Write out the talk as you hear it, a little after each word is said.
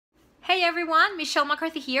Hey everyone, Michelle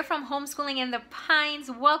McCarthy here from Homeschooling in the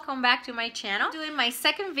Pines. Welcome back to my channel. I'm doing my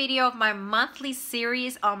second video of my monthly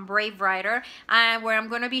series on Brave Writer, where I'm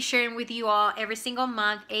going to be sharing with you all every single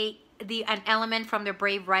month an element from the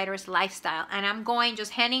Brave Writer's lifestyle, and I'm going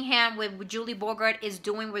just hand in hand with what Julie Bogart is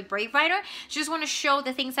doing with Brave Writer. Just want to show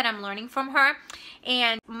the things that I'm learning from her.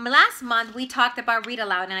 And last month we talked about read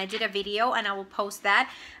aloud, and I did a video, and I will post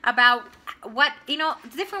that, about what,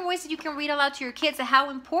 different ways that you can read aloud to your kids and how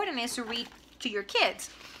important it is to read to your kids.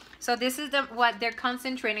 So this is what they're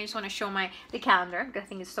concentrating. I just want to show the calendar because I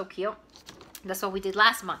think it's so cute. That's what we did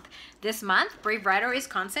last month. This month, Brave Writer is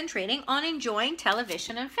concentrating on enjoying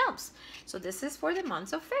television and films. So this is for the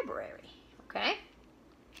month of February, okay?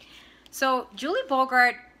 So Julie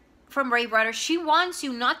Bogart from Brave Writer, she wants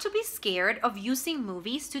you not to be scared of using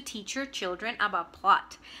movies to teach your children about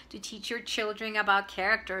plot, to teach your children about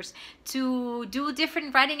characters, to do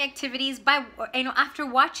different writing activities by, after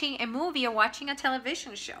watching a movie or watching a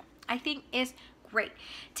television show. I think is great.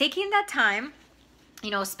 Taking that time,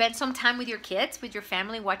 spend some time with your kids, with your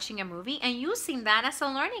family, watching a movie and using that as a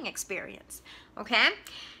learning experience, okay?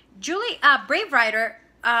 Brave Writer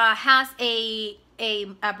has a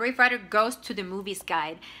Brave Writer Goes to the Movies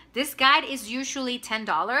guide. This guide is usually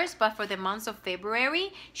 $10, but for the month of February,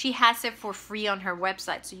 she has it for free on her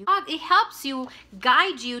website. So it helps you,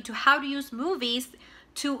 guide you to how to use movies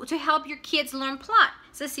to help your kids learn plot.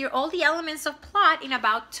 It says here all the elements of plot in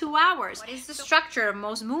about 2 hours. What is the structure of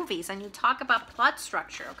most movies? And you talk about plot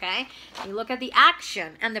structure, okay? You look at the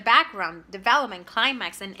action and the background, development,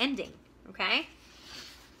 climax, and ending, okay?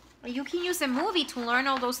 You can use a movie to learn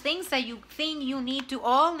all those things that you think you need to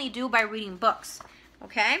only do by reading books,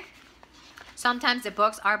 okay? Sometimes the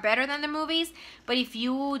books are better than the movies, but if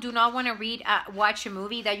you do not want to watch a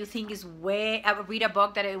movie that you think is read a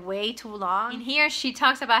book that is way too long. In here, she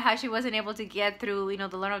talks about how she wasn't able to get through,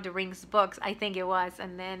 the Lord of the Rings books, I think it was,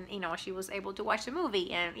 and then, she was able to watch the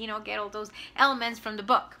movie and, get all those elements from the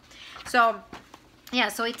book. So, yeah,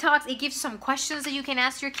 so it gives some questions that you can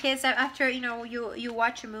ask your kids after, you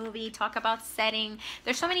watch a movie, talk about setting.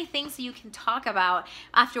 There's so many things that you can talk about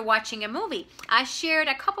after watching a movie. I shared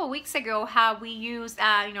a couple weeks ago how we use,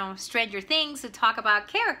 Stranger Things to talk about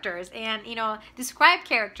characters and, describe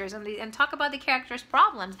characters and talk about the characters'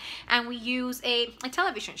 problems. And we use a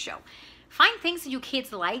television show. Find things that your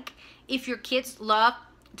kids like. If your kids love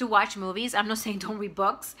to watch movies, I'm not saying don't read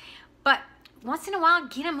books, but once in a while,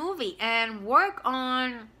 get a movie and work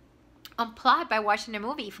on plot by watching a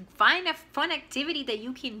movie. Find a fun activity that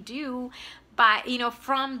you can do by,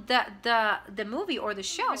 from the movie or the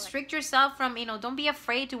show. Restrict yourself from, don't be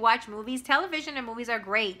afraid to watch movies. Television and movies are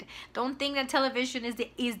great. Don't think that television is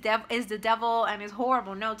the devil and is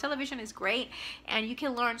horrible. No, television is great, and you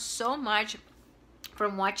can learn so much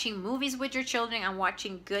from watching movies with your children and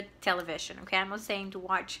watching good television. Okay, I'm not saying to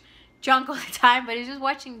watch junk all the time, but it's just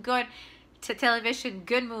watching good television,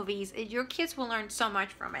 good movies. Your kids will learn so much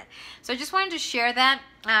from it. So I just wanted to share that.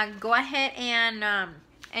 Go ahead and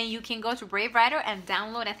you can go to Brave Writer and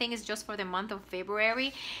download. I think it's just for the month of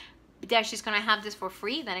February that she's gonna have this for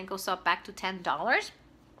free. Then it goes up back to $10.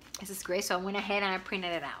 This is great. So I went ahead and I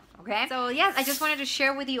printed it out. Okay. So yes, I just wanted to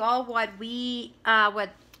share with you all what the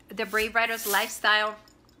Brave Writer's lifestyle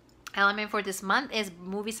element for this month is: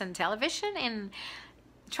 movies and television. And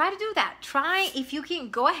try to do that. If you can,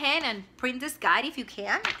 go ahead and print this guide if you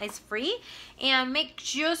can. It's free. And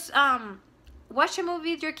watch a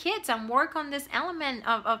movie with your kids and work on this element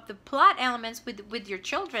of the plot elements with your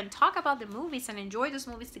children. Talk about the movies and enjoy those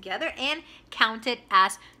movies together and count it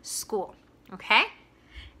as school. Okay?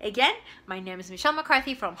 Again, my name is Michelle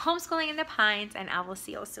McCarthy from Homeschooling in the Pines, and I will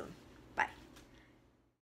see you soon.